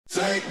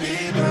Take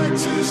me back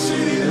to the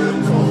city that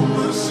I call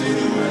my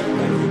city, where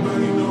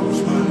everybody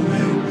knows my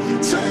name.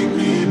 Take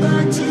me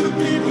back to the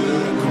people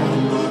that I call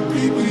my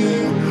people,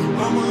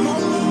 yeah. I'm a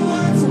long, long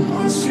way from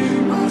my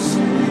city, my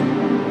city.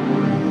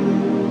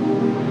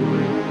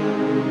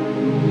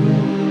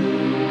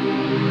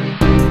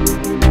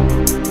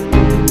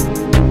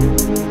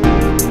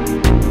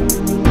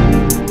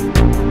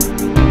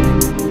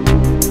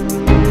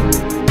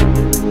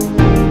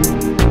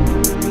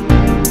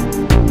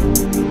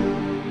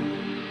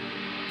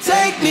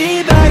 Take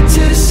me back to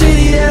the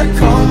city that I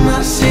call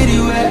my city,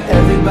 where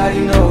everybody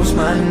knows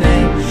my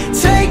name.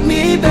 Take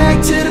me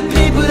back to the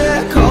people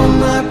that I call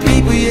my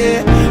people,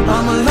 yeah.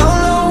 I'm a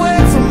long, long way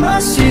from my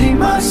city,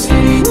 my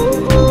city.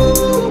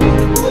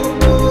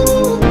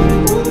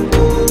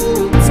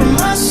 From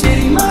my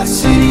city, my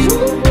city.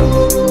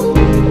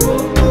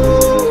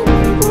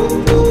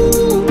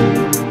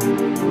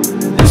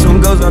 This one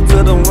goes out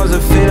to the ones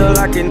that feel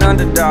like an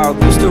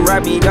underdog. Used to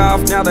write me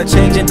off, now they're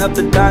changing up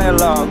the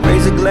dialogue.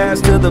 Raise a glass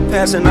to the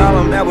past and all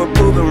of them that were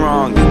proven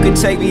wrong. You could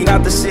take me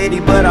out the city,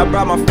 but I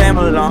brought my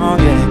family along,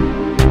 yeah.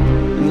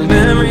 And the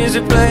memories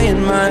that play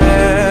in my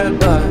head,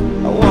 but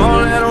I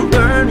won't let them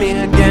burn me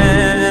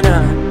again.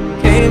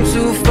 I came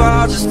too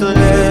far just to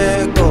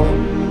let go.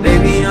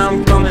 Baby,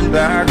 I'm coming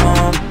back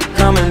home,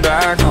 coming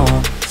back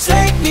home.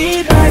 Take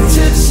me back to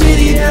the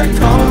city that I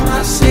call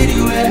my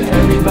city, where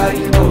everybody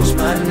knows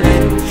my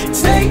name.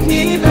 Take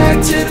me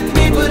back to the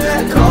people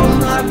that I call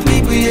my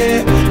people,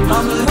 yeah.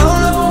 I'm a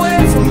long, long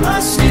way from my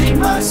city,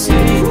 my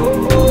city.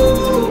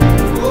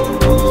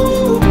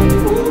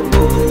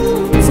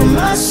 From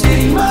my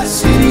city, my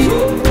city.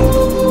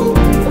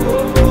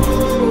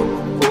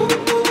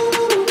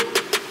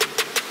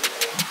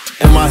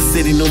 And my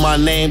city knew my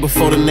name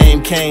before the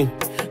name came.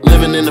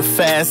 Living in the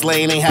fast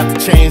lane, ain't have to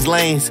change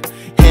lanes.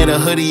 Had a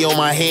hoodie on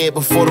my head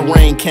before the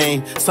rain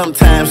came.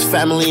 Sometimes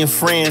family and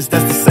friends,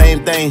 that's the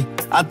same thing.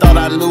 I thought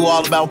I knew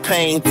all about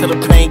pain till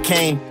the pain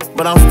came.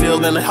 But I'm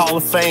still in the Hall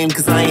of Fame,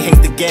 cause I ain't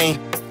hate the game.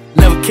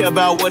 Never care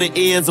about what it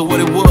is or what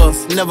it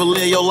was. Never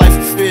live your life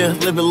in fear,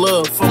 live in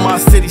love. For my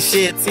city,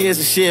 shed tears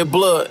and shed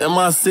blood. In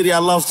my city, I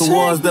lost the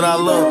ones that I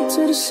love. Take me back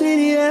to the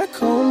city that I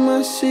call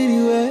my city,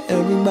 where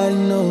everybody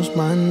knows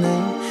my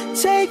name.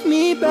 Take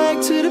me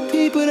back to the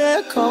people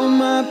that I call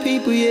my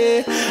people,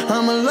 yeah.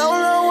 I'm a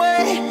long, long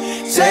way.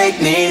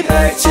 Take me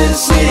back to the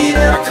city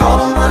that I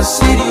call my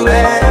city,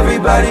 where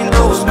everybody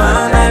knows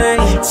my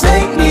name.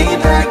 Take me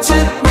back to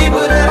the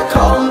people that I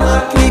call my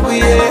people,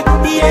 yeah.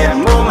 Yeah,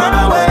 I'm on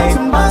my way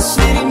to my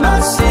city,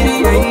 my city,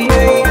 yeah.